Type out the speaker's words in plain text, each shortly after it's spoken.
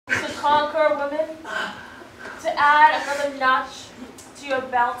conquer women? To add another notch to your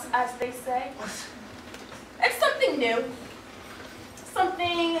belt, as they say? It's something new.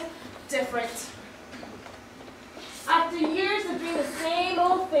 Something different. After years of doing the same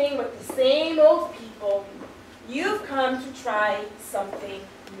old thing with the same old people, you've come to try something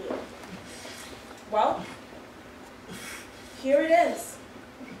new. Well, here it is.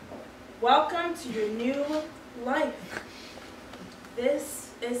 Welcome to your new life. This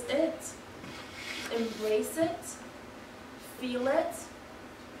is it. Embrace it, feel it,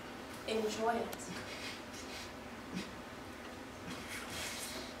 enjoy it.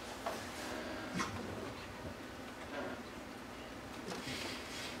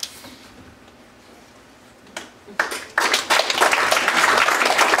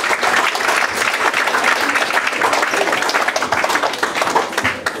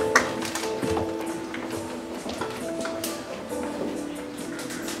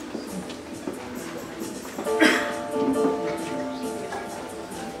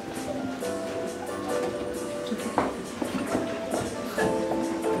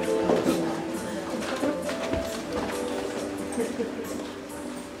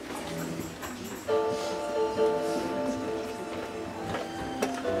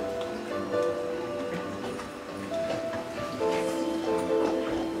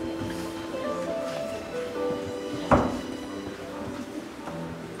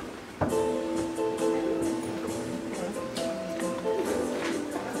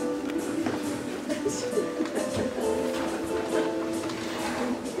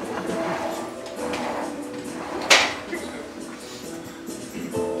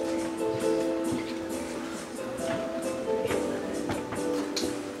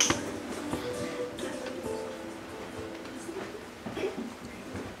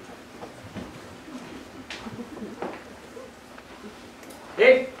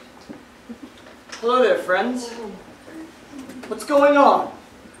 Hey! Hello there, friends. What's going on?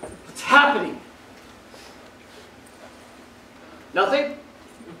 What's happening? Nothing?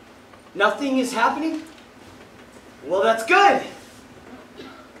 Nothing is happening? Well, that's good.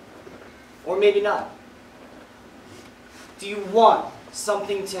 Or maybe not. Do you want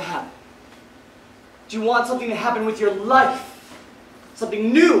something to happen? Do you want something to happen with your life?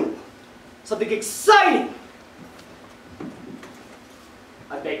 Something new? Something exciting?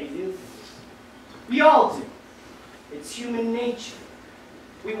 I bet you do. We all do. It's human nature.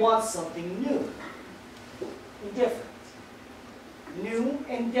 We want something new and different. New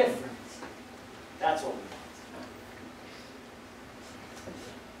and different. That's what we want.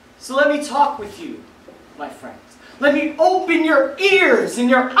 So let me talk with you, my friends. Let me open your ears and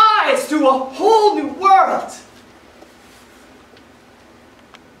your eyes to a whole new world.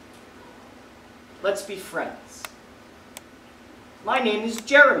 Let's be friends. My name is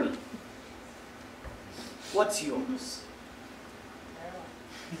Jeremy. What's yours?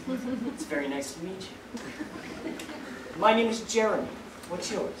 It's very nice to meet you. My name is Jeremy.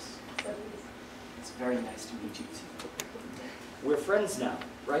 What's yours? It's very nice to meet you too. We're friends now,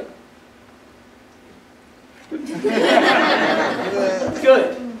 right?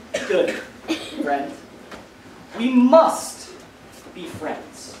 Good, good, friend. We must be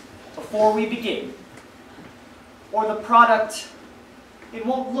friends before we begin, or the product, it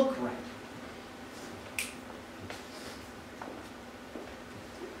won't look right.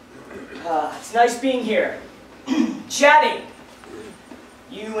 It's nice being here, chatting.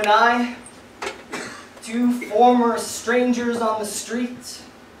 You and I, two former strangers on the street,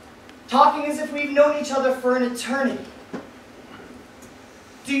 talking as if we've known each other for an eternity.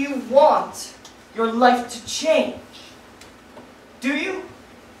 Do you want your life to change? Do you?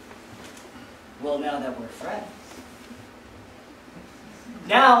 Well, now that we're friends,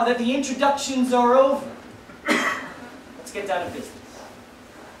 now that the introductions are over, let's get down to business.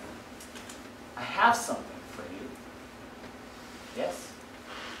 I have something for you. Yes?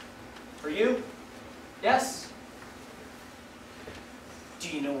 For you? Yes? Do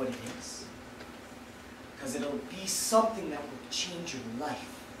you know what it is? Because it'll be something that will change your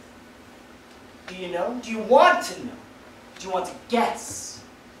life. Do you know? Do you want to know? Do you want to guess?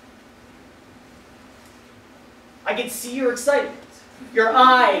 I can see your excitement. Your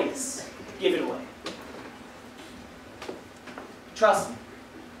eyes give it away. Trust me.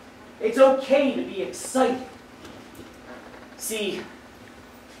 It's okay to be excited. See,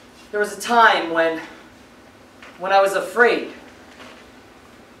 there was a time when I was afraid.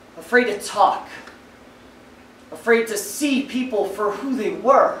 Afraid to talk. Afraid to see people for who they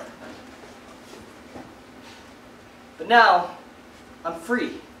were. But now, I'm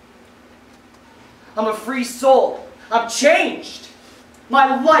free. I'm a free soul. I'm changed.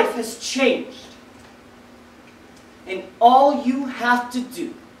 My life has changed. And all you have to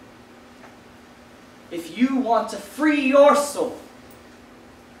do, if you want to free your soul,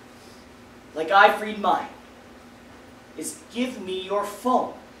 like I freed mine, is give me your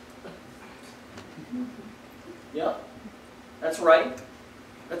phone. Yep, that's right.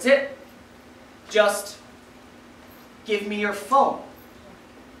 That's it. Just give me your phone.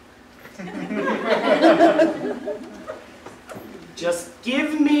 Just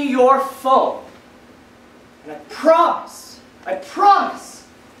give me your phone. And I promise,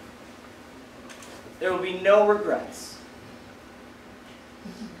 there will be no regrets.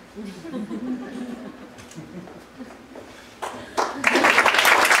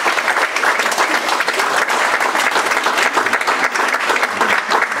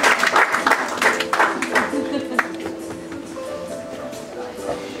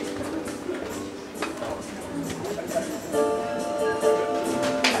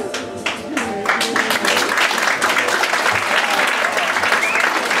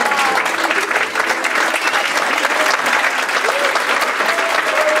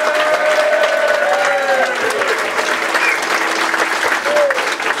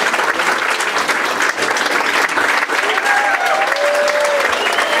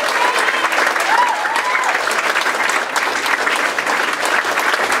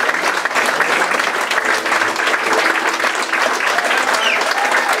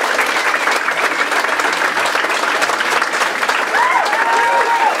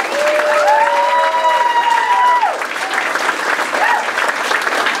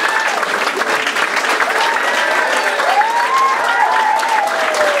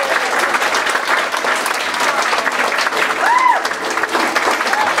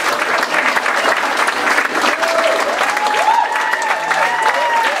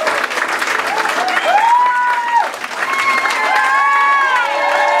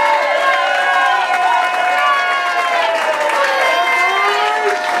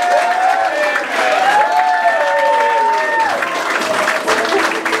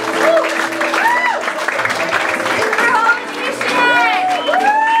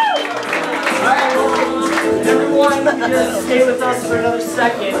 Stay with us for another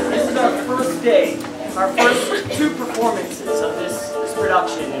second. This is our first day, our first 2 performances of this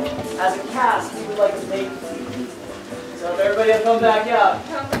production. And as a cast, we would like to thank you. So if everybody will come back out.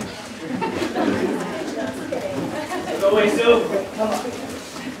 Go away, Sue. Come on.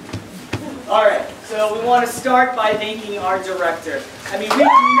 All right, so we want to start by thanking our director. I mean, we would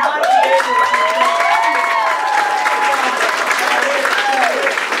not be able to...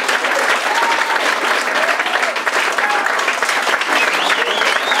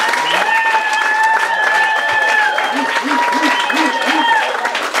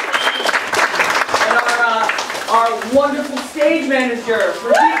 Wonderful stage manager,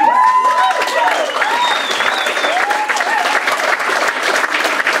 Pardees.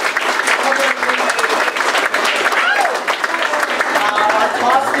 Our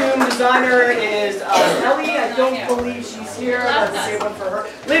costume designer is Ellie. I don't believe she's here. Let's save one for her.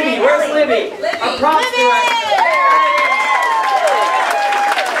 Libby, where's Libby? Our props director.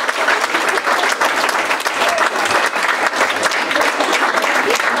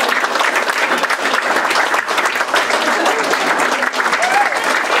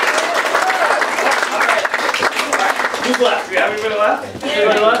 Left. We have anybody left?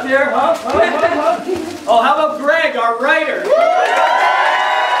 Anybody left here? Huh? Oh, how about Greg, our writer?